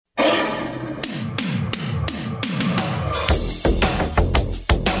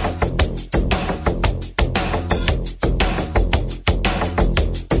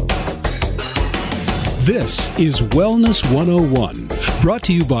This is Wellness 101, brought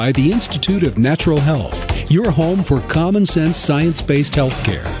to you by the Institute of Natural Health, your home for common sense science-based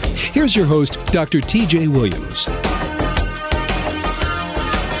healthcare. Here's your host, Dr. T.J. Williams.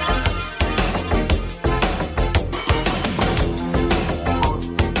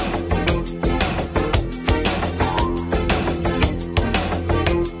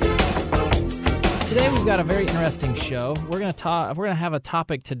 Today we've got a very interesting show. We're going to have a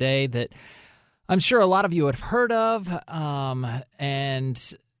topic today that I'm sure a lot of you have heard of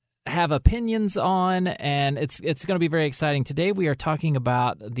and have opinions on, and it's going to be very exciting. Today we are talking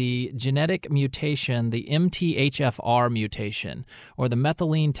about the genetic mutation, the MTHFR mutation, or the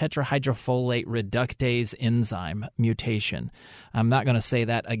methylene tetrahydrofolate reductase enzyme mutation. I'm not going to say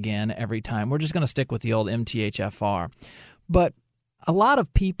that again every time. We're just going to stick with the old MTHFR. But a lot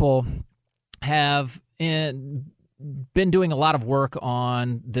of people have been doing a lot of work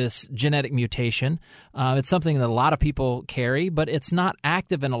on this genetic mutation. It's something that a lot of people carry, but it's not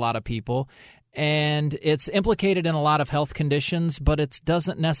active in a lot of people, and it's implicated in a lot of health conditions, but it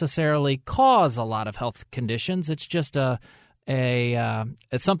doesn't necessarily cause a lot of health conditions. It's just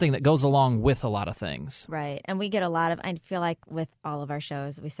it's something that goes along with a lot of things. Right. And we get a lot of, I feel like with all of our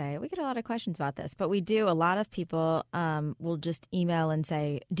shows, we say, we get a lot of questions about this, but we do, a lot of people will just email and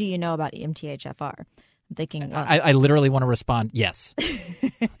say, do you know about MTHFR? I'm thinking, well, I literally want to respond, yes,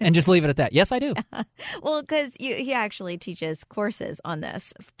 and just leave it at that. Yes, I do. Well, because he actually teaches courses on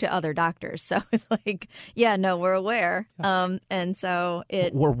this to other doctors. So it's like, yeah, no, we're aware. And so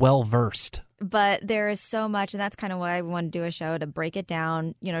we're well versed. But there is so much, and that's kind of why we want to do a show to break it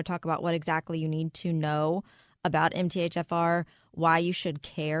down, talk about what exactly you need to know about MTHFR, why you should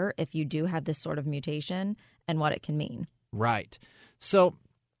care if you do have this sort of mutation, and what it can mean. Right. So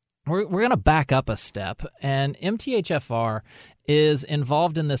we're going to back up a step, and MTHFR is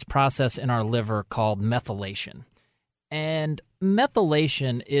involved in this process in our liver called methylation. And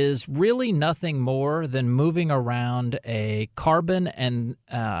methylation is really nothing more than moving around a carbon and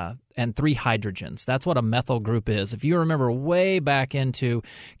 3 hydrogens. That's what a methyl group is. If you remember way back into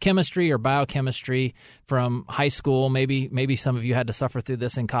chemistry or biochemistry from high school, maybe some of you had to suffer through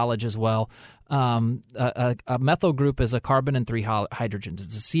this in college as well. A methyl group is a carbon and 3 hydrogens.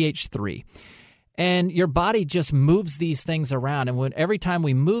 It's a CH3. And your body just moves these things around. And every time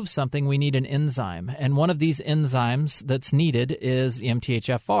we move something, we need an enzyme. And one of these enzymes that's needed is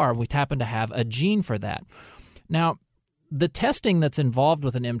MTHFR. We happen to have a gene for that. Now, the testing that's involved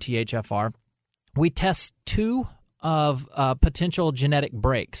with an MTHFR, we test 2 of potential genetic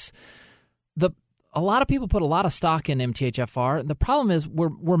breaks. A lot of people put a lot of stock in MTHFR. The problem is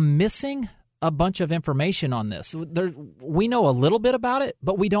we're missing a bunch of information on this. We know a little bit about it,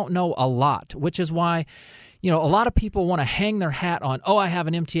 but we don't know a lot, which is why, a lot of people want to hang their hat on, I have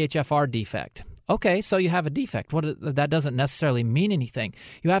an MTHFR defect. Okay, so you have a defect. That doesn't necessarily mean anything.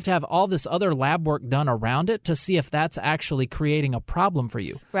 You have to have all this other lab work done around it to see if that's actually creating a problem for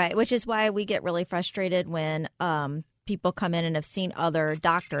you. Right, which is why we get really frustrated when people come in and have seen other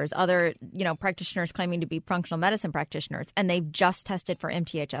doctors, other practitioners claiming to be functional medicine practitioners, and they've just tested for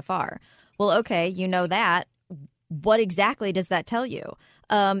MTHFR. Well, okay, you know that. What exactly does that tell you?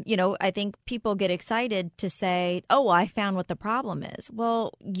 I think people get excited to say, I found what the problem is.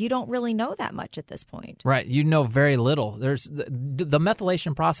 Well, you don't really know that much at this point. Right. You know very little. There's the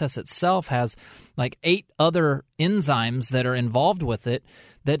methylation process itself has like 8 other enzymes that are involved with it.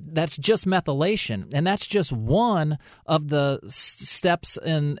 That's just methylation, and that's just one of the steps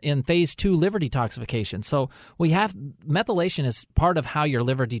in phase 2 liver detoxification. So methylation is part of how your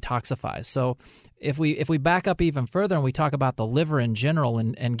liver detoxifies. So if we back up even further and we talk about the liver in general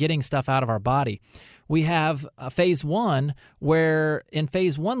and getting stuff out of our body, we have phase 1 where in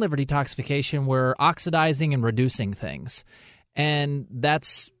phase 1 liver detoxification we're oxidizing and reducing things, and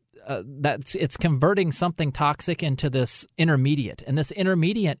that's it's converting something toxic into this intermediate, and this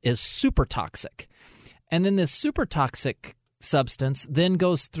intermediate is super toxic. And then this super toxic substance then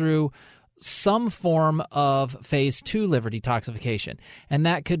goes through some form of phase 2 liver detoxification, and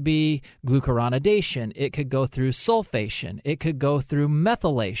that could be glucuronidation. It could go through sulfation. It could go through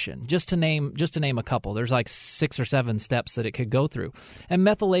methylation. Just to name a couple. There's like 6 or 7 steps that it could go through, and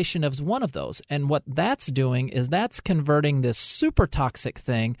methylation is one of those. And what that's doing is that's converting this super toxic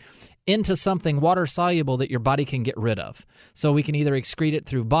thing into something water soluble that your body can get rid of. So we can either excrete it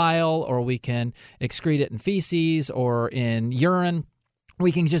through bile, or we can excrete it in feces or in urine.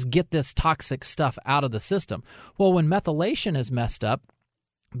 We can just get this toxic stuff out of the system. Well, when methylation is messed up,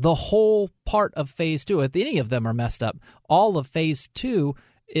 the whole part of phase 2, if any of them are messed up, all of phase 2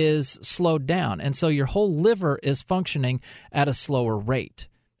 is slowed down. And so your whole liver is functioning at a slower rate.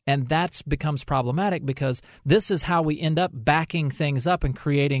 And that becomes problematic because this is how we end up backing things up and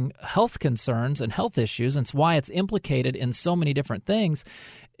creating health concerns and health issues. And it's why it's implicated in so many different things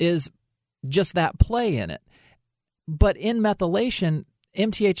is just that play in it. But in methylation,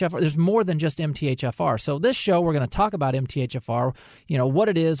 MTHFR, there's more than just MTHFR. So this show, we're going to talk about MTHFR, what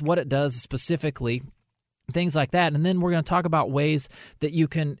it is, what it does specifically, things like that. And then we're going to talk about ways that you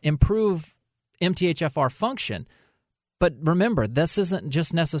can improve MTHFR function. But remember, this isn't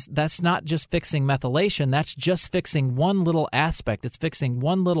just that's not just fixing methylation. That's just fixing one little aspect. It's fixing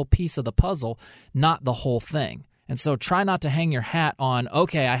one little piece of the puzzle, not the whole thing. And so try not to hang your hat on,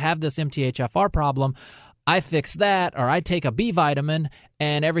 okay, I have this MTHFR problem. I fix that, or I take a B vitamin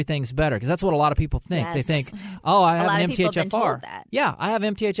and everything's better. Because that's what a lot of people think. Yes. They think, oh, I have an MTHFR. Been told that. Yeah, I have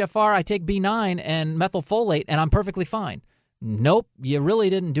MTHFR. I take B9 and methylfolate, and I'm perfectly fine. Nope, you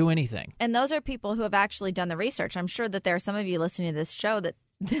really didn't do anything. And those are people who have actually done the research. I'm sure that there are some of you listening to this show that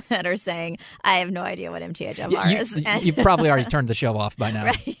are saying, I have no idea what MTHFR is. You've probably already turned the show off by now.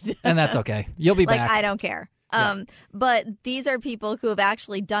 Right. And that's okay. You'll be back. I don't care. Yeah. But these are people who have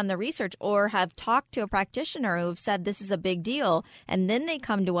actually done the research or have talked to a practitioner who have said this is a big deal. And then they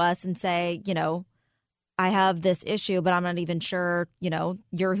come to us and say, I have this issue, but I'm not even sure,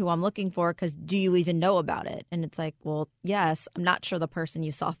 you're who I'm looking for because do you even know about it? And it's like, well, yes, I'm not sure the person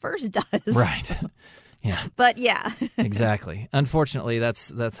you saw first does. Right. Yeah. But yeah. Exactly. Unfortunately,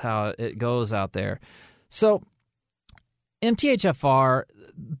 that's how it goes out there. So MTHFR,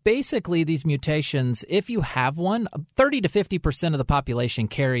 basically these mutations, if you have one, 30 to 50% of the population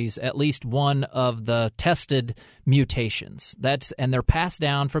carries at least one of the tested mutations. And they're passed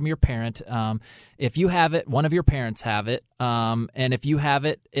down from your parent. If you have it, one of your parents have it. And if you have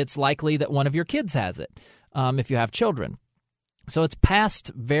it, it's likely that one of your kids has it, if you have children. So it's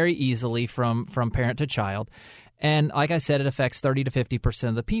passed very easily from parent to child. And like I said, it affects 30 to 50%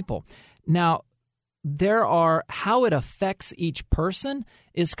 of the people. Now, how it affects each person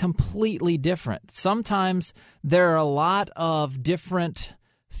is completely different. Sometimes there are a lot of different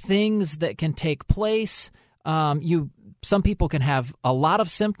things that can take place. Some people can have a lot of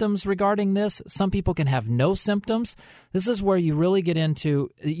symptoms regarding this. Some people can have no symptoms. This is where you really get into,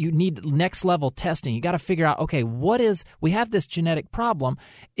 you need next level testing. You got to figure out, okay, we have this genetic problem.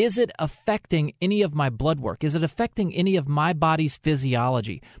 Is it affecting any of my blood work? Is it affecting any of my body's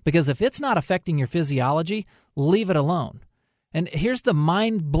physiology? Because if it's not affecting your physiology, leave it alone. And here's the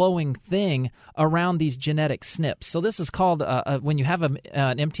mind-blowing thing around these genetic SNPs. So this is called, when you have an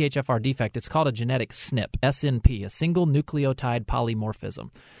MTHFR defect, it's called a genetic SNP, SNP, a single nucleotide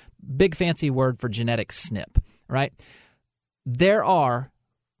polymorphism. Big fancy word for genetic SNP, right?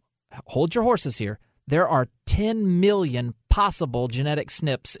 Hold your horses here, there are 10 million possible genetic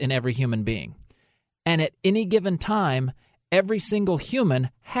SNPs in every human being. And at any given time, every single human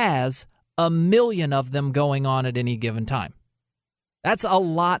has 1 million of them going on at any given time. That's a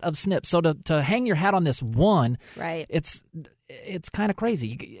lot of SNPs. So to hang your hat on this one, right? It's kind of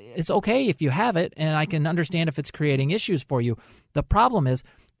crazy. It's okay if you have it, and I can understand if it's creating issues for you. The problem is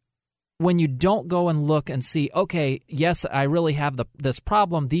when you don't go and look and see, okay, yes, I really have this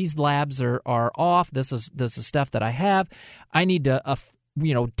problem. These labs are off. This is stuff that I have. I need to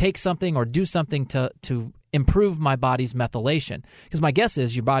take something or do something to improve my body's methylation. Because my guess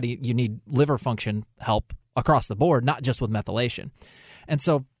is you need liver function help across the board, not just with methylation. And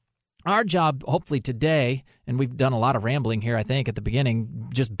so our job, hopefully today, and we've done a lot of rambling here, I think, at the beginning,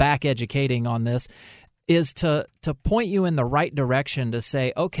 just back educating on this, is to point you in the right direction to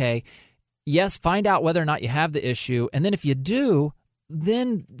say, okay, yes, find out whether or not you have the issue. And then if you do,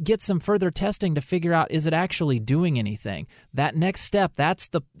 then get some further testing to figure out, is it actually doing anything? That next step, that's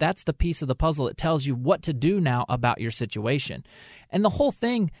the piece of the puzzle. It tells you what to do now about your situation. And the whole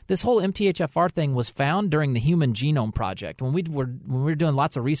thing, this whole MTHFR thing was found during the Human Genome Project. When we were doing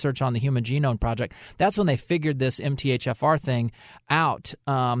lots of research on the Human Genome Project, that's when they figured this MTHFR thing out.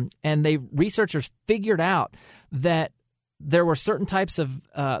 And researchers figured out that there were certain types of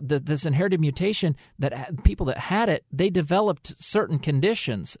this inherited mutation that people that had it, they developed certain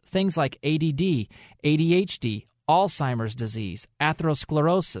conditions, things like ADD, ADHD, Alzheimer's disease,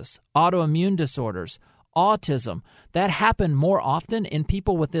 atherosclerosis, autoimmune disorders, autism. That happened more often in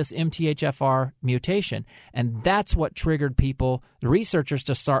people with this MTHFR mutation. And that's what triggered the researchers,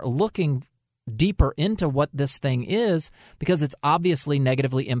 to start looking deeper into what this thing is, because it's obviously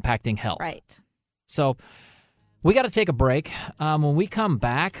negatively impacting health. Right. So we got to take a break. When we come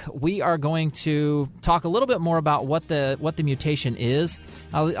back, we are going to talk a little bit more about what the mutation is.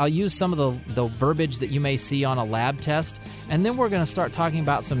 I'll use some of the verbiage that you may see on a lab test, and then we're going to start talking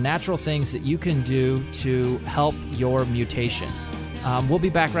about some natural things that you can do to help your mutation. We'll be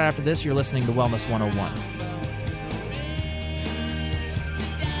back right after this. You're listening to Wellness 101.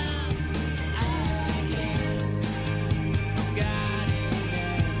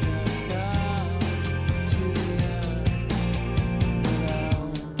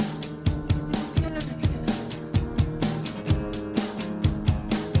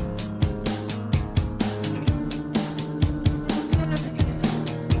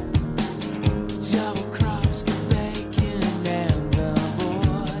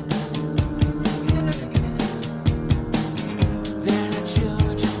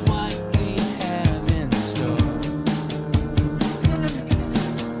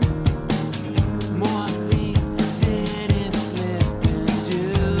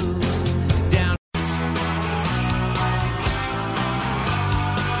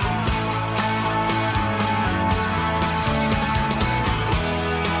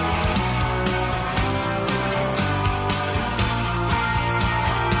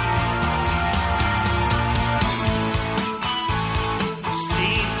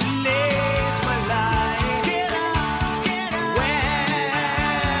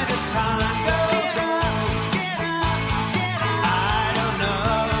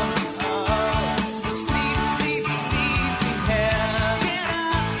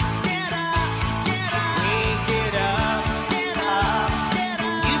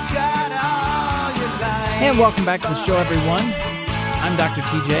 And welcome back to the show, everyone. I'm Dr.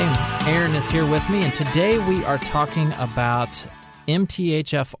 TJ, and Aaron is here with me, and today we are talking about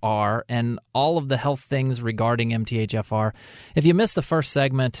MTHFR and all of the health things regarding MTHFR. If you missed the first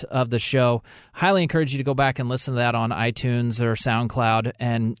segment of the show, I highly encourage you to go back and listen to that on iTunes or SoundCloud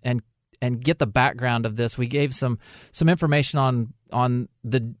and get the background of this. We gave some information on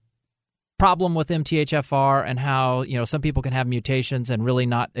the problem with MTHFR and how, some people can have mutations and really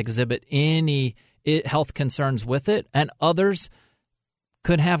not exhibit any health concerns with it, and others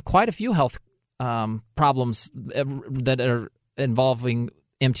could have quite a few health problems that are involving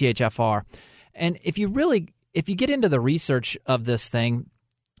MTHFR. And if you get into the research of this thing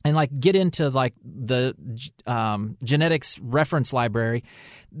and get into the genetics reference library,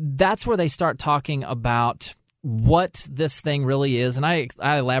 that's where they start talking about what this thing really is. And I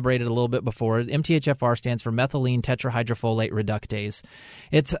elaborated a little bit before. MTHFR stands for methylene tetrahydrofolate reductase.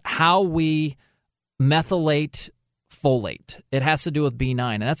 It's how we methylate folate. It has to do with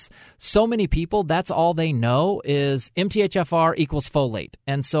B9. And that's so many people, that's all they know is MTHFR equals folate.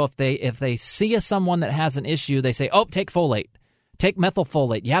 And so if they see someone that has an issue, they say, oh, take folate. Take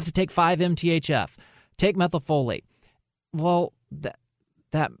methylfolate. You have to take 5-MTHF. Take methylfolate. Well,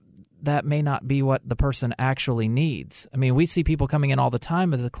 that may not be what the person actually needs. I mean, we see people coming in all the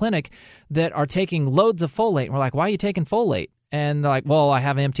time at the clinic that are taking loads of folate. And we're like, why are you taking folate? And they're like, well, I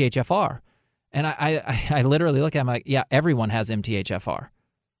have MTHFR. And I literally look at them like, yeah, everyone has MTHFR.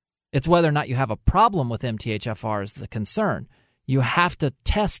 It's whether or not you have a problem with MTHFR is the concern. You have to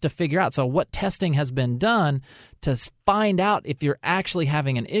test to figure out. So what testing has been done to find out if you're actually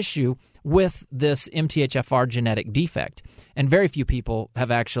having an issue with this MTHFR genetic defect? And very few people have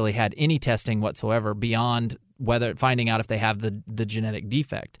actually had any testing whatsoever beyond finding out if they have the genetic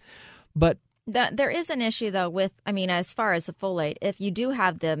defect. But there is an issue, though, as far as the folate, if you do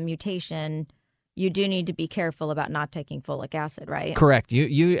have the mutation, you do need to be careful about not taking folic acid, right? Correct.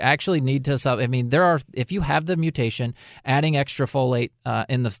 You actually need to if you have the mutation, adding extra folate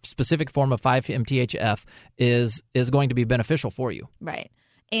in the specific form of 5-MTHF is going to be beneficial for you. Right.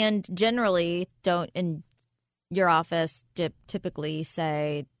 And generally, in your office typically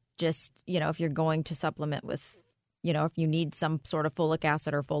say just, if you're going to supplement with, if you need some sort of folic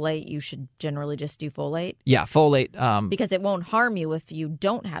acid or folate, you should generally just do folate. Yeah, folate. Because it won't harm you if you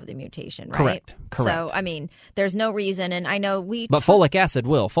don't have the mutation, right? Correct. So, there's no reason, and I know But folic acid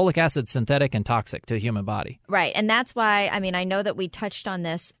will. Folic acid's synthetic and toxic to the human body. Right, and that's why, I know that we touched on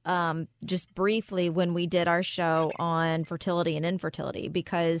this just briefly when we did our show on fertility and infertility,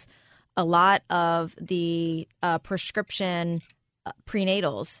 because a lot of the prescription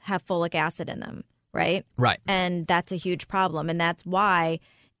prenatals have folic acid in them. Right? Right. And that's a huge problem. And that's why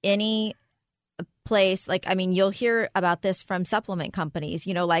any place, you'll hear about this from supplement companies,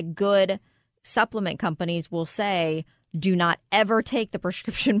 good supplement companies will say, do not ever take the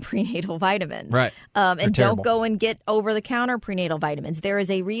prescription prenatal vitamins. Right. And don't go and get over-the-counter prenatal vitamins. There is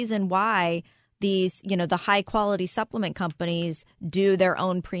a reason why these, the high-quality supplement companies do their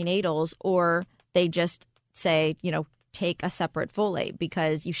own prenatals, or they just say, take a separate folate,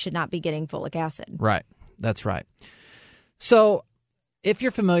 because you should not be getting folic acid. Right. That's right. So if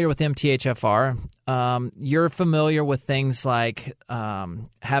you're familiar with MTHFR, you're familiar with things like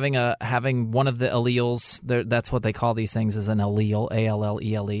having one of the alleles. That's what they call these things, is an allele,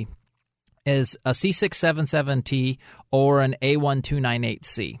 A-L-L-E-L-E, is a C677T or an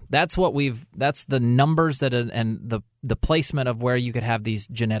A1298C. That's the numbers that and the placement of where you could have these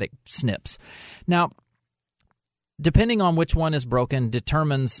genetic SNPs. Now, depending on which one is broken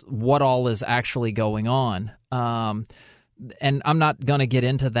determines what all is actually going on. And I'm not going to get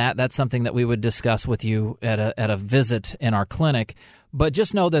into that. That's something that we would discuss with you at a visit in our clinic. But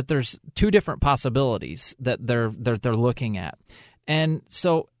just know that there's two different possibilities that they're looking at. And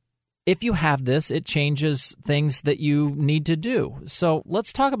so if you have this, it changes things that you need to do. So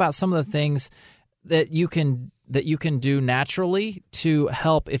let's talk about some of the things that you can do naturally to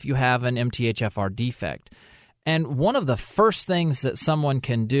help if you have an MTHFR defect. And one of the first things that someone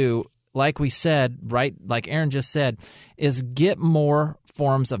can do, like we said, right, like Aaron just said, is get more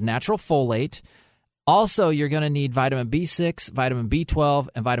forms of natural folate. Also, you're going to need vitamin B6, vitamin B12,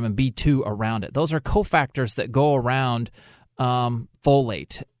 and vitamin B2 around it. Those are cofactors that go around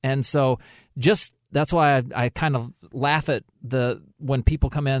folate. And so that's why I kind of laugh at when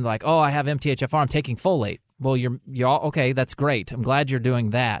people come in like, oh, I have MTHFR, I'm taking folate. Well, you're okay, that's great. I'm glad you're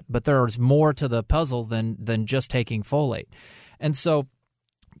doing that. But there's more to the puzzle than just taking folate. And so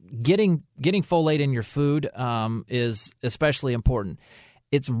getting folate in your food is especially important.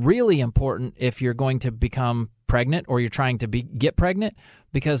 It's really important if you're going to become pregnant or you're trying to get pregnant,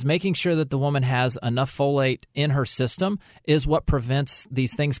 because making sure that the woman has enough folate in her system is what prevents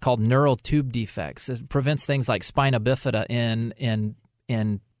these things called neural tube defects. It prevents things like spina bifida in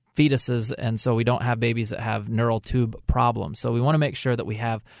fetuses, and so we don't have babies that have neural tube problems. So we want to make sure that we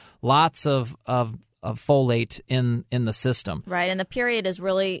have lots of folate in the system. Right, and the period is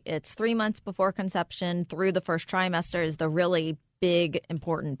really, it's 3 months before conception through the first trimester is the really big,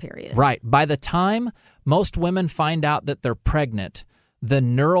 important period. Right. By the time most women find out that they're pregnant, the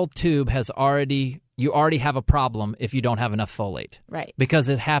neural tube you already have a problem if you don't have enough folate. Right. Because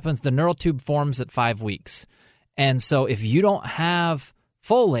it happens, the neural tube forms at 5 weeks. And so if you don't have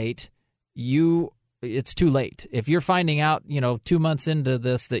folate, it's too late. If you're finding out, 2 months into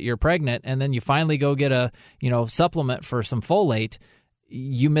this that you're pregnant, and then you finally go get a, supplement for some folate,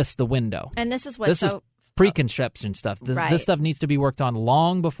 you missed the window. And this is preconception stuff. This stuff needs to be worked on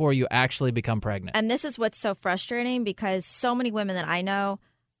long before you actually become pregnant. And this is what's so frustrating, because so many women that I know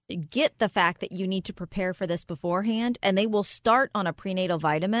get the fact that you need to prepare for this beforehand, and they will start on a prenatal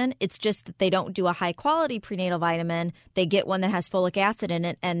vitamin. It's just that they don't do a high-quality prenatal vitamin. They get one that has folic acid in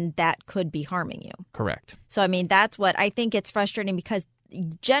it, and that could be harming you. Correct. So, I mean, that's what I think it's frustrating, because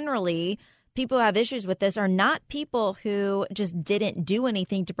generally people who have issues with this are not people who just didn't do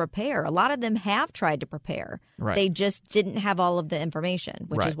anything to prepare. A lot of them have tried to prepare. Right. They just didn't have all of the information,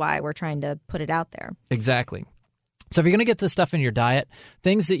 which is why we're trying to put it out there. Exactly. So if you're going to get this stuff in your diet,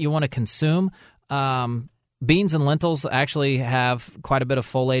 things that you want to consume, beans and lentils actually have quite a bit of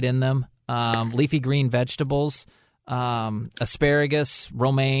folate in them. Leafy green vegetables, asparagus,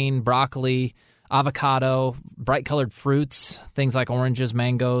 romaine, broccoli, avocado, bright-colored fruits, things like oranges,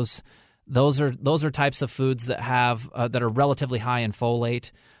 mangoes. Those are types of foods that have that are relatively high in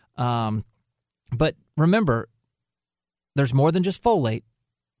folate. But remember, there's more than just folate.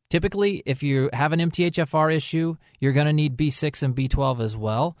 Typically, if you have an MTHFR issue, you're going to need B6 and B12 as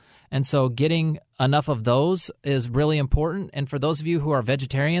well. And so getting enough of those is really important. And for those of you who are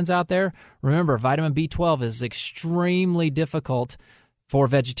vegetarians out there, remember, vitamin B12 is extremely difficult for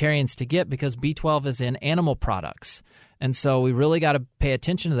vegetarians to get because B12 is in animal products. And so we really got to pay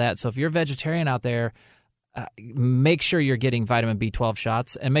attention to that. So if you're a vegetarian out there, make sure you're getting vitamin B12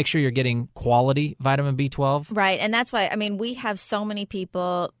 shots and make sure you're getting quality vitamin B12. Right. And that's why, we have so many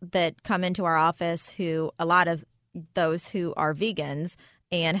people that come into our office a lot of those who are vegans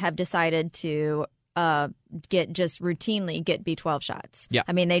and have decided to routinely get B12 shots. Yeah.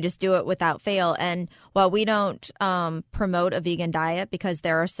 They just do it without fail. And while we don't promote a vegan diet, because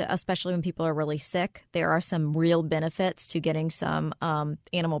there are, especially when people are really sick, there are some real benefits to getting some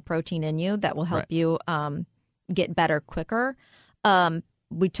animal protein in you that will help you get better quicker.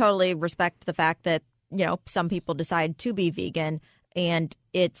 We totally respect the fact that, some people decide to be vegan, and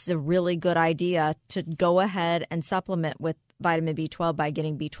it's a really good idea to go ahead and supplement with vitamin B12 by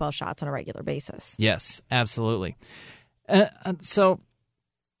getting B12 shots on a regular basis. Yes, absolutely. So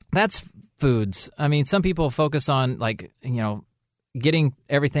that's foods. Some people focus on getting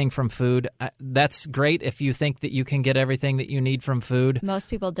everything from food. That's great if you think that you can get everything that you need from food. Most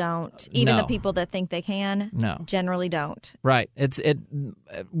people don't. Even the people that think they can generally don't. Right.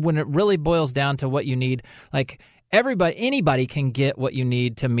 When it really boils down to what you need, anybody can get what you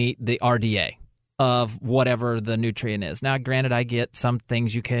need to meet the RDA of whatever the nutrient is. Now, granted, I get some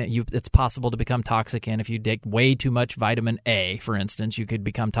things it's possible to become toxic in. If you take way too much vitamin A, for instance, you could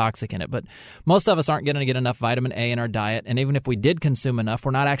become toxic in it. But most of us aren't going to get enough vitamin A in our diet. And even if we did consume enough,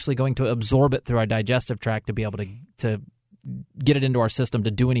 we're not actually going to absorb it through our digestive tract to be able to get it into our system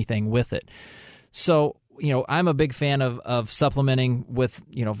to do anything with it. So, I'm a big fan of supplementing with,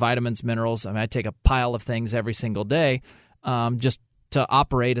 vitamins, minerals. I take a pile of things every single day, just to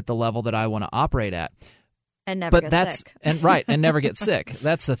operate at the level that I want to operate at. And never get sick. And never get sick.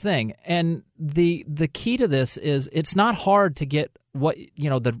 That's the thing. And the key to this is it's not hard to get what,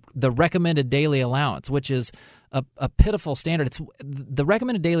 the recommended daily allowance, which is a pitiful standard. It's the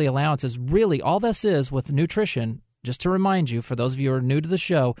recommended daily allowance is really all this is with nutrition. Just to remind you, for those of you who are new to the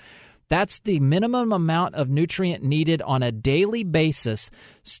show, that's the minimum amount of nutrient needed on a daily basis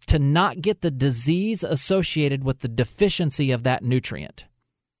to not get the disease associated with the deficiency of that nutrient.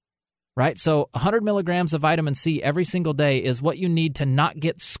 Right? So 100 milligrams of vitamin C every single day is what you need to not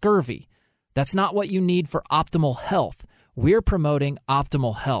get scurvy. That's not what you need for optimal health. We're promoting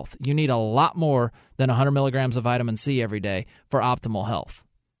optimal health. You need a lot more than 100 milligrams of vitamin C every day for optimal health.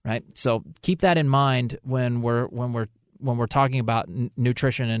 Right? So keep that in mind when we're talking about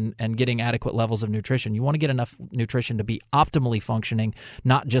nutrition and getting adequate levels of nutrition. You want to get enough nutrition to be optimally functioning,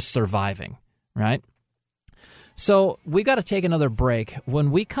 not just surviving, right? So we got to take another break.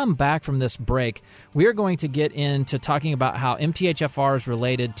 When we come back from this break, we are going to get into talking about how MTHFR is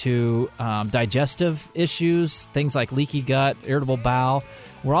related to digestive issues, things like leaky gut, irritable bowel.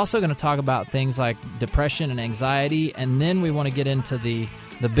 We're also going to talk about things like depression and anxiety, and then we want to get into the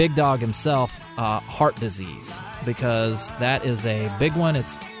big dog himself, heart disease, because that is a big one.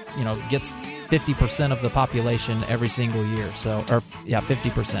 It's, gets 50% of the population every single year.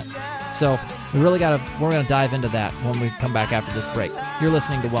 50%. So we're going to dive into that when we come back after this break. You're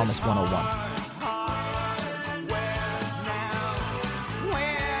listening to Wellness 101.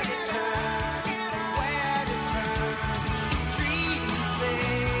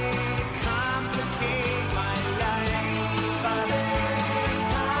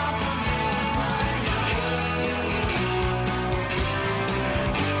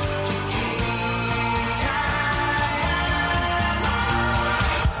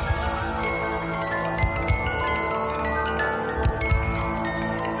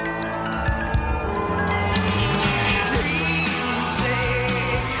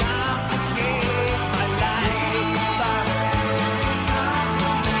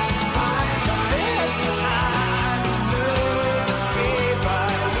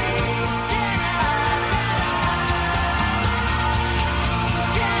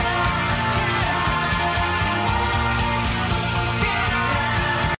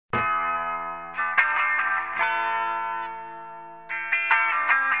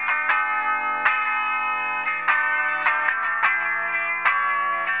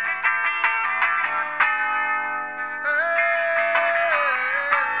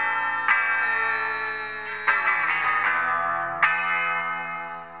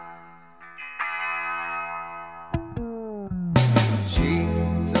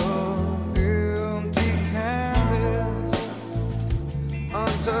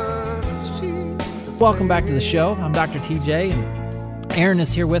 Welcome back to the show. I'm Dr. TJ, and Aaron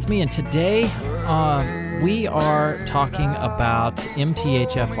is here with me, and today we are talking about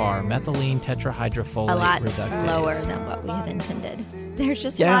MTHFR, methylene tetrahydrofolate reductase. A lot slower than what we had intended. There's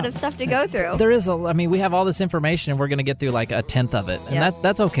just a lot of stuff to go through. There is we have all this information, and we're going to get through like a tenth of it, and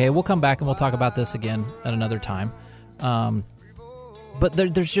that's okay. We'll come back and we'll talk about this again at another time. But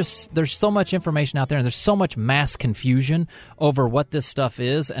there's so much information out there, and there's so much mass confusion over what this stuff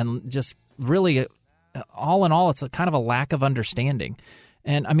is, and just really, all in all, it's a kind of a lack of understanding.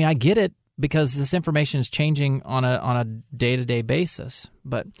 And I get it because this information is changing on a day-to-day basis.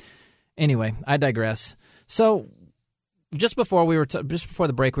 But anyway, I digress. So just before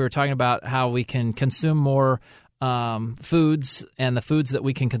the break, we were talking about how we can consume more foods, and the foods that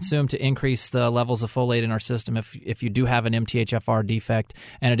we can consume to increase the levels of folate in our system if you do have an MTHFR defect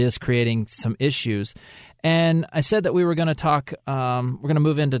and it is creating some issues. And I said that we were going to talk, we're going to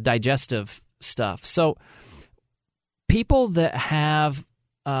move into digestive stuff. So people that have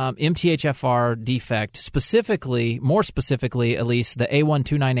MTHFR defect, more specifically at least the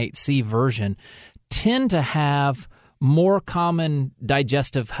A1298C version, tend to have more common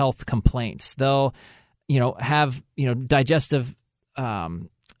digestive health complaints. They'll have digestive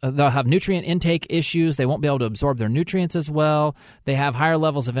they'll have nutrient intake issues. They won't be able to absorb their nutrients as well. They have higher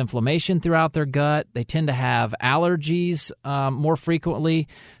levels of inflammation throughout their gut. They tend to have allergies more frequently.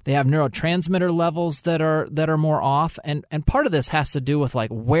 They have neurotransmitter levels that are more off. And part of this has to do with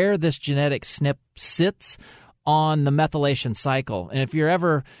like where this genetic SNP sits on the methylation cycle. And if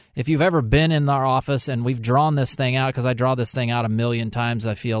you've ever been in our office and we've drawn this thing out, because I draw this thing out 1,000,000 times,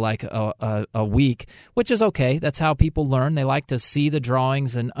 I feel like a week, which is okay. That's how people learn. They like to see the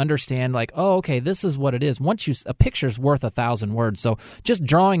drawings and understand like, oh, okay, this is what it is. A picture's worth 1,000 words. So just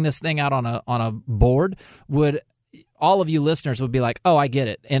drawing this thing out on a board all of you listeners would be like, oh, I get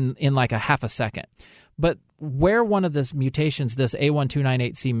it in like a half a second. But where one of this mutations, this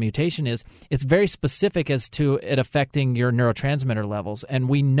A1298C mutation is, it's very specific as to it affecting your neurotransmitter levels. And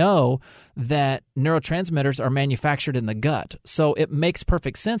we know that neurotransmitters are manufactured in the gut. So it makes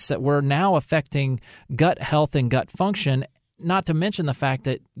perfect sense that we're now affecting gut health and gut function, not to mention the fact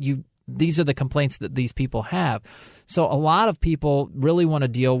that these are the complaints that these people have. So a lot of people really want to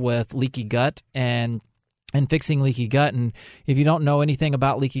deal with leaky gut and fixing leaky gut. And if you don't know anything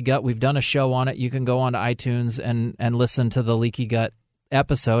about leaky gut, we've done a show on it. You can go on to iTunes and listen to the leaky gut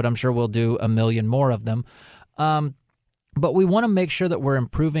episode. I'm sure we'll do 1,000,000 more of them. But we want to make sure that we're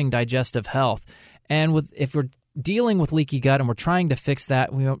improving digestive health. And if we're dealing with leaky gut and we're trying to fix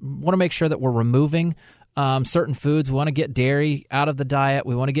that, we want to make sure that we're removing certain foods. We want to get dairy out of the diet.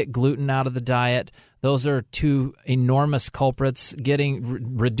 We want to get gluten out of the diet. Those are two enormous culprits.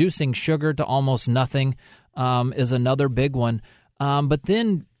 Reducing sugar to almost nothing is another big one. But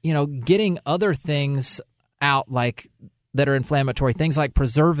then, getting other things out like that are inflammatory, things like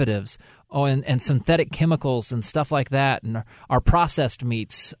preservatives and synthetic chemicals and stuff like that, and our processed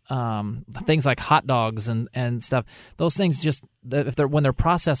meats, things like hot dogs and stuff. Those things when they're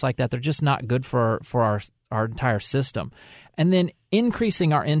processed like that, they're just not good for our entire system. And then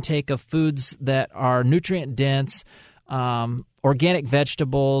increasing our intake of foods that are nutrient dense, organic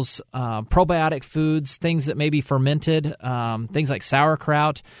vegetables, probiotic foods, things that may be fermented, things like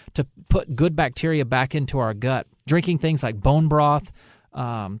sauerkraut, to put good bacteria back into our gut. Drinking things like bone broth,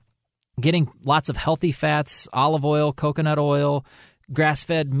 getting lots of healthy fats, olive oil, coconut oil,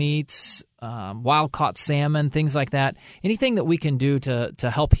 grass-fed meats, wild-caught salmon, things like that. Anything that we can do to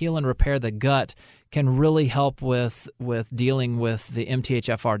help heal and repair the gut can really help with dealing with the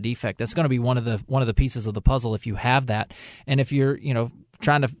MTHFR defect. That's going to be one of the pieces of the puzzle if you have that. And if you're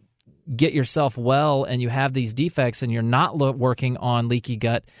trying to get yourself well and you have these defects and you're not working on leaky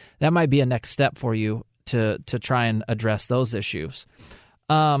gut, that might be a next step for you to try and address those issues.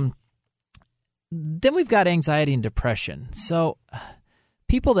 Then we've got anxiety and depression. So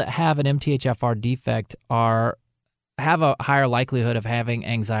people that have an MTHFR defect have a higher likelihood of having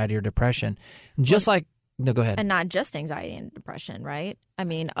anxiety or depression. Go ahead. And not just anxiety and depression, right? I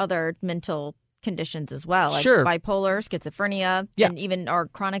mean, other mental conditions as well, like sure. Bipolar, schizophrenia, and even our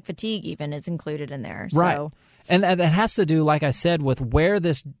chronic fatigue even is included in there. Right. So. And that has to do, like I said, with where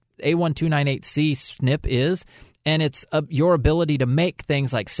this A1298C SNP is, and it's your ability to make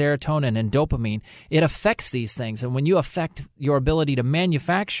things like serotonin and dopamine. It affects these things. And when you affect your ability to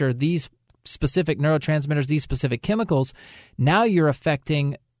manufacture these specific neurotransmitters, these specific chemicals, now you're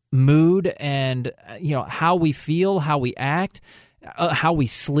affecting mood and how we feel, how we act, how we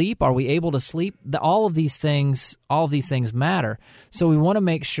sleep. Are we able to sleep? All of these things matter. So we want to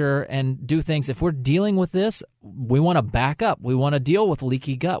make sure and do things. If we're dealing with this, we want to back up. We want to deal with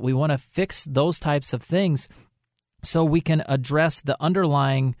leaky gut. We want to fix those types of things so we can address the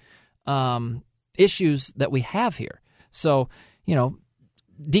underlying issues that we have here. So,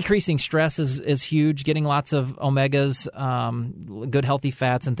 decreasing stress is huge. Getting lots of omegas, good healthy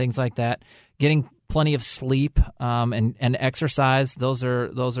fats, and things like that. Getting plenty of sleep and exercise. Those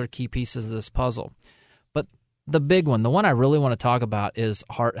are key pieces of this puzzle. But the big one, the one I really want to talk about, is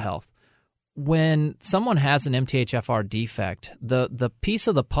heart health. When someone has an MTHFR defect, the piece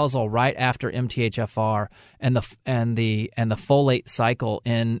of the puzzle right after MTHFR and the folate cycle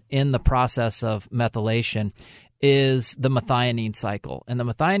in the process of methylation is the methionine cycle. And the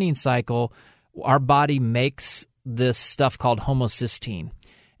methionine cycle, our body makes this stuff called homocysteine.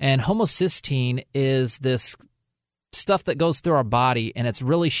 And homocysteine is this stuff that goes through our body, and it's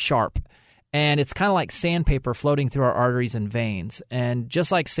really sharp. And it's kind of like sandpaper floating through our arteries and veins. And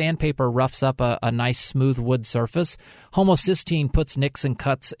just like sandpaper roughs up a nice smooth wood surface, homocysteine puts nicks and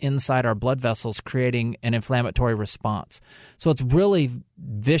cuts inside our blood vessels, creating an inflammatory response. So it's really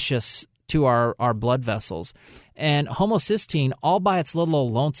vicious to our blood vessels. And homocysteine, all by its little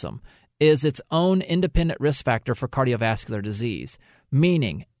old lonesome, is its own independent risk factor for cardiovascular disease,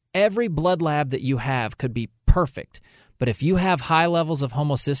 meaning every blood lab that you have could be perfect. But if you have high levels of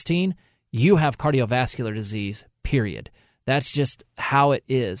homocysteine, you have cardiovascular disease, period. That's just how it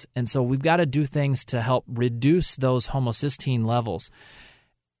is. And so we've got to do things to help reduce those homocysteine levels.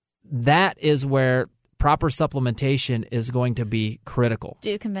 That is where proper supplementation is going to be critical.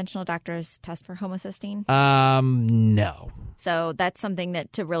 Do conventional doctors test for homocysteine? No. So that's something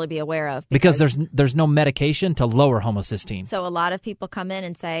that to really be aware of. Because there's no medication to lower homocysteine. So a lot of people come in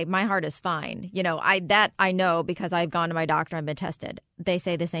and say, my heart is fine. I know because I've gone to my doctor and been tested. They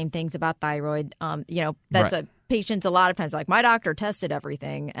say the same things about thyroid. That's right. Patients a lot of times like, my doctor tested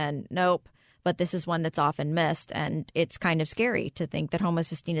everything, and nope. But this is one that's often missed, and it's kind of scary to think that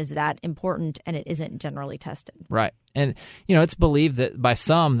homocysteine is that important and it isn't generally tested. Right. And, it's believed that by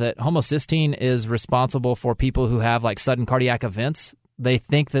some that homocysteine is responsible for people who have like sudden cardiac events. They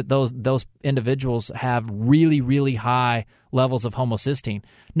think that those individuals have really, really high levels of homocysteine.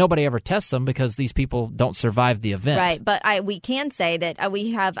 Nobody ever tests them because these people don't survive the event. Right. But we can say that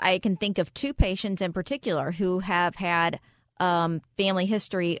I can think of 2 patients in particular who have had family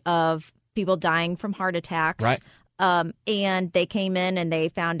history of people dying from heart attacks. Right. And they came in and they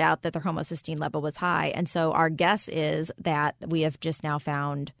found out that their homocysteine level was high. And so our guess is that we have just now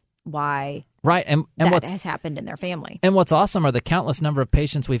found why right. And that has happened in their family. And what's awesome are the countless number of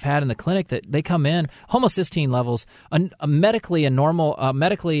patients we've had in the clinic that they come in, homocysteine levels, a medically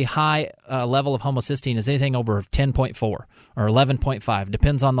high level of homocysteine is anything over 10.4 or 11.5,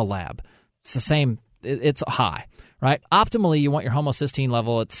 depends on the lab. It's the same, it's high, right? Optimally, you want your homocysteine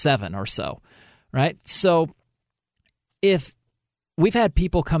level at 7 or so, right? So if we've had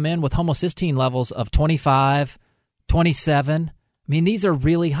people come in with homocysteine levels of 25, 27, these are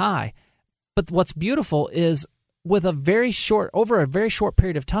really high. But what's beautiful is over a very short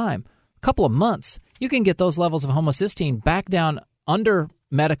period of time, a couple of months, you can get those levels of homocysteine back down under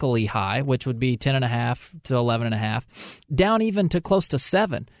medically high, which would be 10.5 to 11.5, down even to close to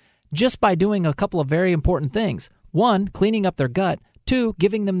 7, just by doing a couple of very important things. 1, cleaning up their gut. 2,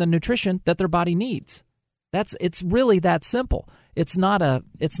 giving them the nutrition that their body needs. It's really that simple. It's not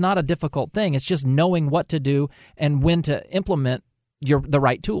a difficult thing. It's just knowing what to do and when to implement the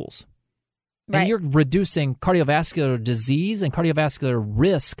right tools. Right. And you're reducing cardiovascular disease and cardiovascular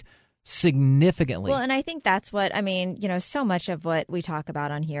risk significantly. Well, and I think that's what, so much of what we talk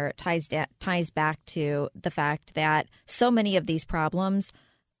about on here ties back to the fact that so many of these problems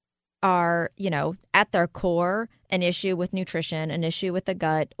are, at their core, an issue with nutrition, an issue with the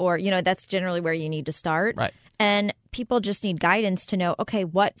gut, or, that's generally where you need to start. Right. And people just need guidance to know, okay,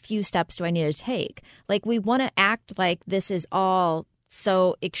 what few steps do I need to take? Like, we want to act like this is all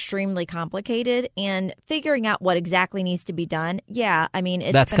so extremely complicated, and figuring out what exactly needs to be done. Yeah,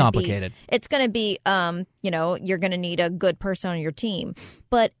 that's complicated. It's going to be, you're going to need a good person on your team,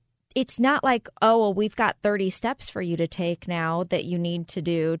 but it's not like, we've got 30 steps for you to take now that you need to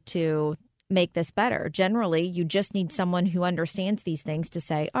do to make this better. Generally, you just need someone who understands these things to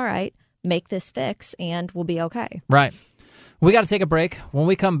say, all right, make this fix and we'll be okay. Right. We got to take a break. When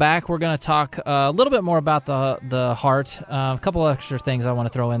we come back, we're going to talk a little bit more about the heart, a couple extra things I want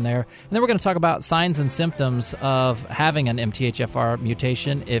to throw in there. And then we're going to talk about signs and symptoms of having an MTHFR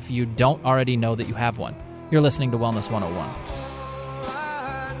mutation if you don't already know that you have one. You're listening to Wellness 101.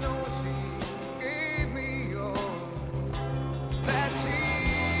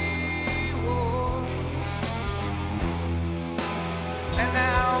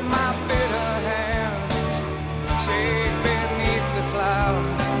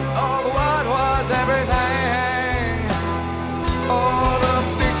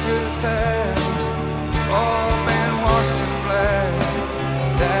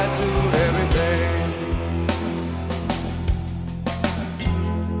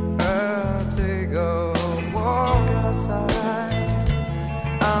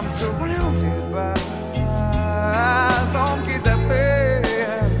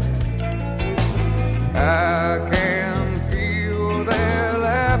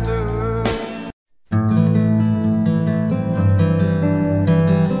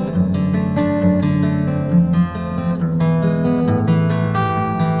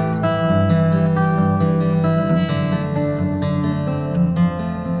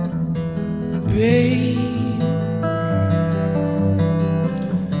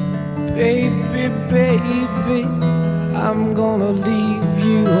 Baby, I'm gonna leave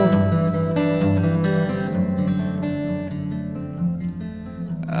you.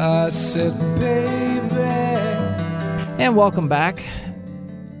 I said, baby. And welcome back.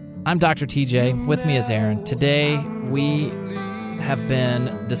 I'm Dr. TJ. With me is Aaron. Today we have been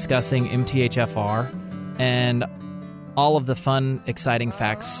discussing MTHFR, and all of the fun, exciting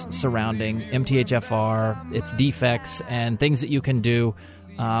facts surrounding MTHFR, its defects, and things that you can do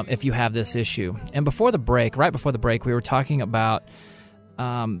if you have this issue. And right before the break, we were talking about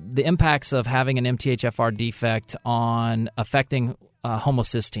the impacts of having an MTHFR defect on affecting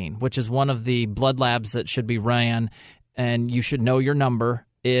homocysteine, which is one of the blood labs that should be ran, and you should know your number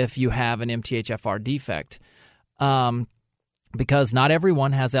if you have an MTHFR defect. Because not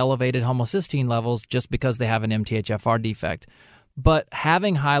everyone has elevated homocysteine levels just because they have an MTHFR defect. But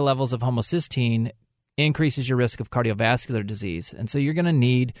having high levels of homocysteine increases your risk of cardiovascular disease. And so you're going to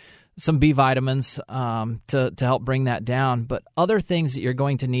need some B vitamins to help bring that down. But other things that you're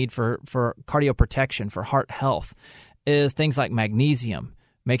going to need for cardioprotection, for heart health, is things like magnesium,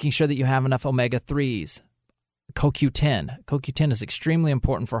 making sure that you have enough omega-3s, CoQ10. CoQ10 is extremely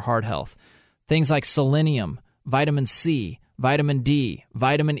important for heart health. Things like selenium, vitamin C, vitamin D,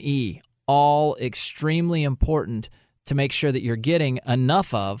 vitamin E, all extremely important to make sure that you're getting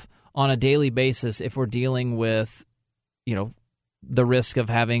enough of on a daily basis if we're dealing with, the risk of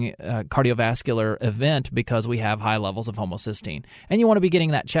having a cardiovascular event because we have high levels of homocysteine. And you want to be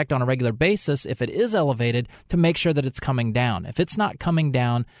getting that checked on a regular basis if it is elevated to make sure that it's coming down. If it's not coming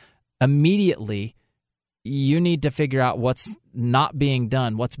down immediately, you need to figure out what's not being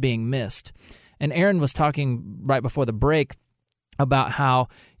done, what's being missed. And Aaron was talking right before the break about how,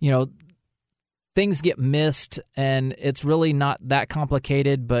 things get missed and it's really not that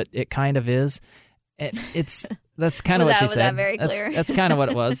complicated, but it kind of is. That's kind of what she said. Was that very clear? That's kind of what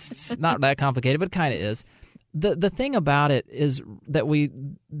it was. It's not that complicated, but it kind of is. The thing about it is that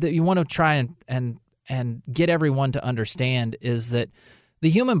you want to try and get everyone to understand is that the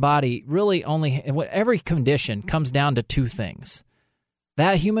human body really every condition comes down to two things.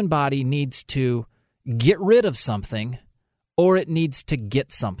 That human body needs to get rid of something or it needs to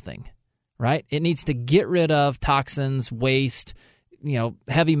get something, right? It needs to get rid of toxins, waste,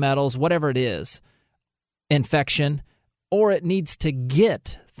 heavy metals, whatever it is, infection, or it needs to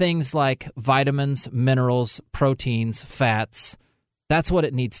get things like vitamins, minerals, proteins, fats. That's what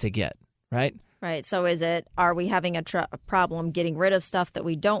it needs to get, right? Right. So are we having a problem getting rid of stuff that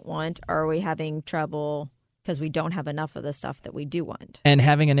we don't want, or are we having trouble because we don't have enough of the stuff that we do want? And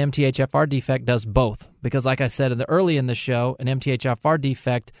having an MTHFR defect does both. Because like I said early in the show, an MTHFR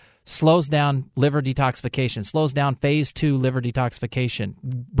defect slows down liver detoxification, slows down phase 2 liver detoxification,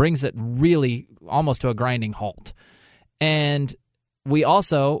 brings it really almost to a grinding halt. And we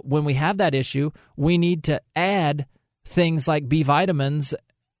also, when we have that issue, we need to add things like B vitamins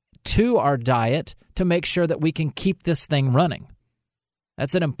to our diet to make sure that we can keep this thing running.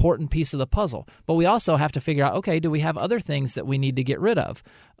 That's an important piece of the puzzle. But we also have to figure out, okay, do we have other things that we need to get rid of,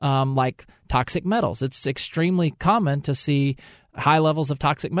 like toxic metals? It's extremely common to see high levels of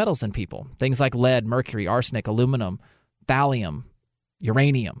toxic metals in people. Things like lead, mercury, arsenic, aluminum, thallium,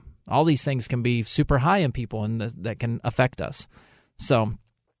 uranium. All these things can be super high in people and that can affect us. So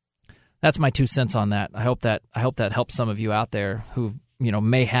that's my 2 cents on that. I hope that helps some of you out there who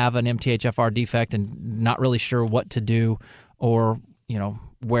may have an MTHFR defect and not really sure what to do or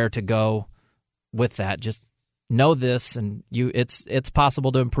where to go with that. Just know this, and it's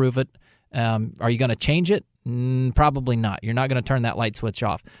possible to improve it. Are you going to change it? Probably not. You're not going to turn that light switch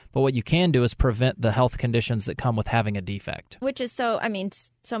off. But what you can do is prevent the health conditions that come with having a defect. Which is so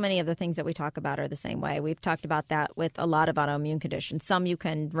many of the things that we talk about are the same way. We've talked about that with a lot of autoimmune conditions. Some you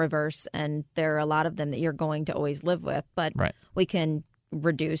can reverse, and there are a lot of them that you're going to always live with. But we can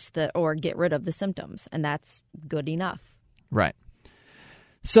reduce or get rid of the symptoms, and that's good enough. Right.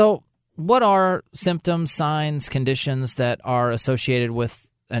 So what are symptoms, signs, conditions that are associated with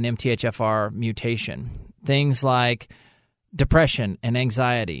an MTHFR mutation? Things like depression and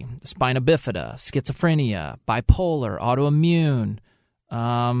anxiety, spina bifida, schizophrenia, bipolar, autoimmune,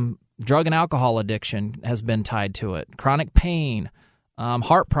 drug and alcohol addiction has been tied to it, chronic pain,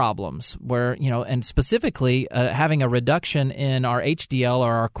 heart problems, where, and specifically having a reduction in our HDL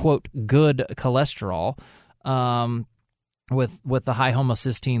or our, quote, good cholesterol, with the high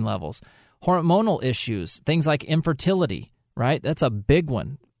homocysteine levels. Hormonal issues, things like infertility, right? That's a big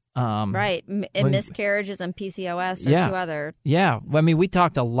one. Right. And miscarriages and PCOS are two other. Yeah. We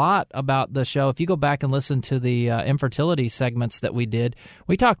talked a lot about the show. If you go back and listen to the infertility segments that we did,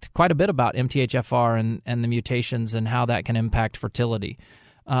 we talked quite a bit about MTHFR and the mutations and how that can impact fertility.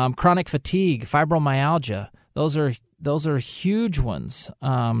 Chronic fatigue, fibromyalgia, those are huge ones.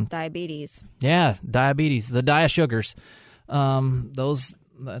 Diabetes. Yeah, diabetes, the sugars. That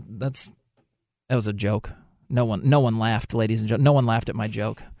was a joke. No one laughed, ladies and gentlemen. No one laughed at my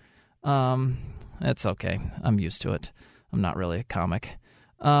joke. That's okay. I'm used to it. I'm not really a comic.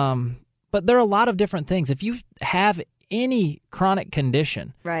 But there are a lot of different things. If you have any chronic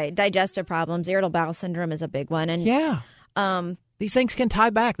condition. Right. Digestive problems, irritable bowel syndrome is a big one. And these things can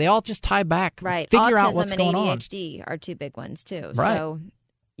tie back. They all just tie back. Right. Figure Autism out what's and going on. ADHD are two big ones too. Right. So,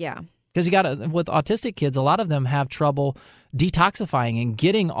 yeah. Because with autistic kids, a lot of them have trouble detoxifying and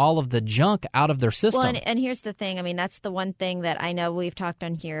getting all of the junk out of their system. Well, and here's the thing. I mean, that's the one thing that I know we've talked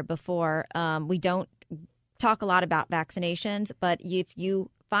on here before. We don't talk a lot about vaccinations, but if you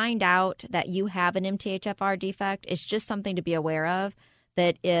find out that you have an MTHFR defect, it's just something to be aware of,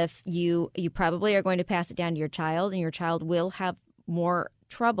 that if you probably are going to pass it down to your child, and your child will have more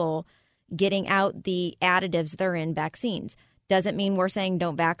trouble getting out the additives that are in vaccines. Doesn't mean we're saying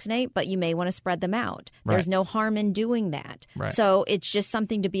don't vaccinate, but you may want to spread them out. Right. There's no harm in doing that. Right. So it's just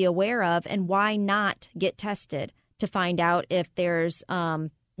something to be aware of. And why not get tested to find out if there's,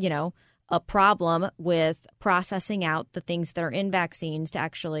 a problem with processing out the things that are in vaccines to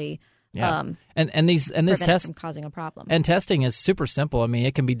actually and these prevent it tests from causing a problem. and testing is super simple. I mean,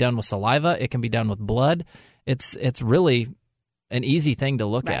 it can be done with saliva. It can be done with blood. It's really an easy thing to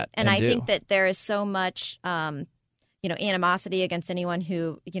look at. And I do. think that there is so much animosity against anyone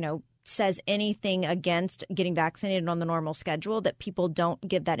who, says anything against getting vaccinated on the normal schedule, that people don't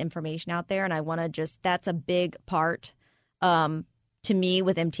give that information out there. And I want to that's a big part to me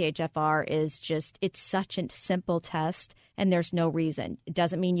with MTHFR is just, it's such a simple test and there's no reason. It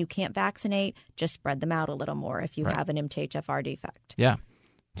doesn't mean you can't vaccinate. Just spread them out a little more if you have an MTHFR defect. Yeah.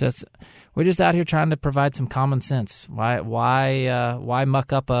 We're just out here trying to provide some common sense. Why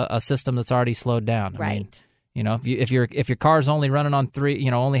muck up a system that's already slowed down? Right. I mean, if your car's only running on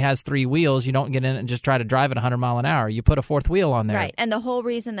only has 3 wheels, you don't get in and just try to drive at 100 mile an hour. You put a 4th wheel on there. Right. And the whole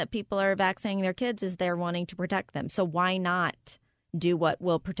reason that people are vaccinating their kids is they're wanting to protect them. So why not do what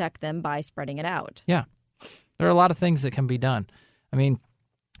will protect them by spreading it out? Yeah. There are a lot of things that can be done. I mean,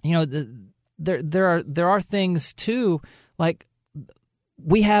 there are things too, like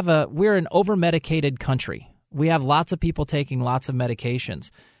we're an over-medicated country. We have lots of people taking lots of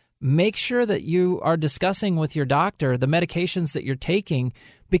medications. Make sure that you are discussing with your doctor the medications that you're taking,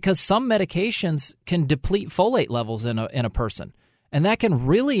 because some medications can deplete folate levels in a person. And that can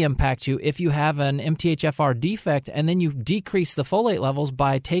really impact you if you have an MTHFR defect and then you decrease the folate levels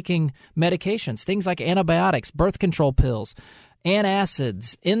by taking medications, things like antibiotics, birth control pills,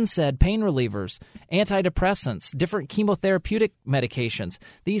 antacids, NSAID, pain relievers, antidepressants, different chemotherapeutic medications.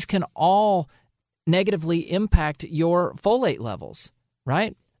 These can all negatively impact your folate levels,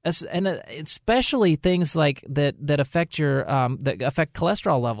 right? And especially things like that affect that affect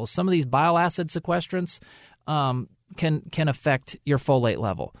cholesterol levels. Some of these bile acid sequestrants can affect your folate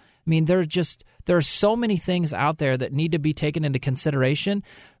level. I mean, there are so many things out there that need to be taken into consideration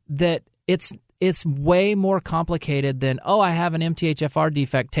that it's way more complicated than, I have an MTHFR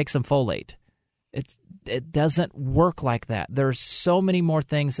defect, take some folate. It doesn't work like that. There's so many more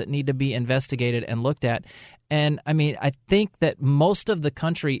things that need to be investigated and looked at. And I mean, I think that most of the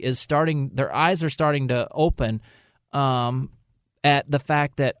country their eyes are starting to open at the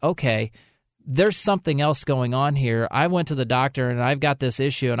fact that, okay, there's something else going on here. I went to the doctor and I've got this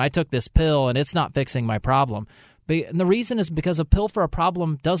issue and I took this pill and it's not fixing my problem. And the reason is because a pill for a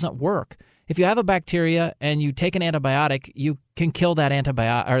problem doesn't work. If you have a bacteria and you take an antibiotic, you can kill that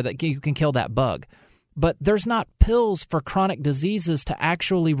you can kill that bug. But there's not pills for chronic diseases to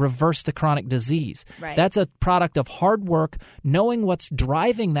actually reverse the chronic disease. Right. That's a product of hard work, knowing what's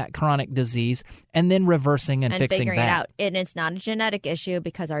driving that chronic disease, and then reversing and fixing figuring that. it out. And it's not a genetic issue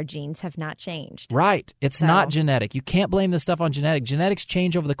because our genes have not changed. Right. It's not genetic. You can't blame this stuff on genetic. Genetics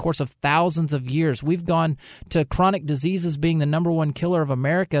change over the course of thousands of years. We've gone to chronic diseases being the number one killer of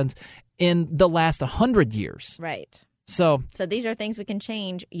Americans in the last 100 years. Right. So these are things we can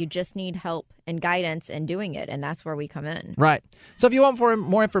change. You just need help and guidance in doing it, and that's where we come in. Right. So if you want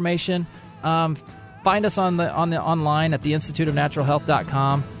more information, find us on the online at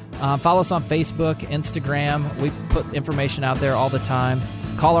theinstituteofnaturalhealth.com. Follow us on Facebook, Instagram. We put information out there all the time.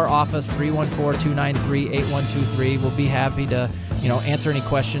 Call our office 314-293-8123. We'll be happy to answer any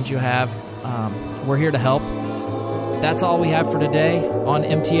questions you have. We're here to help. That's all we have for today on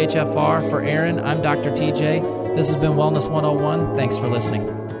MTHFR. For Aaron, I'm Dr. TJ. This has been Wellness 101. Thanks for listening.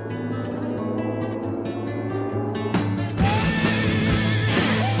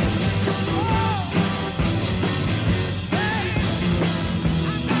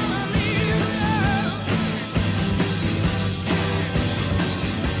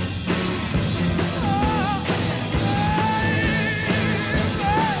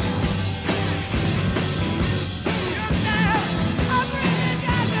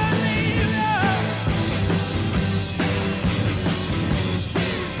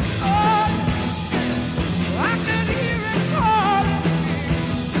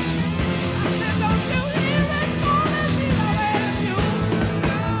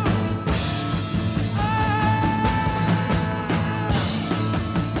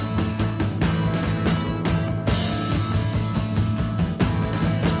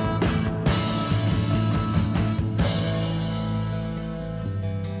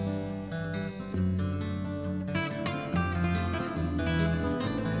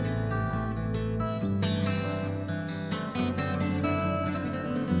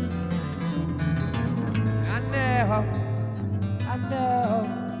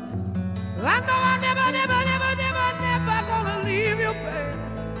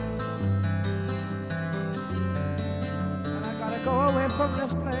 from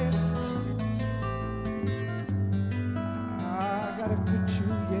this place.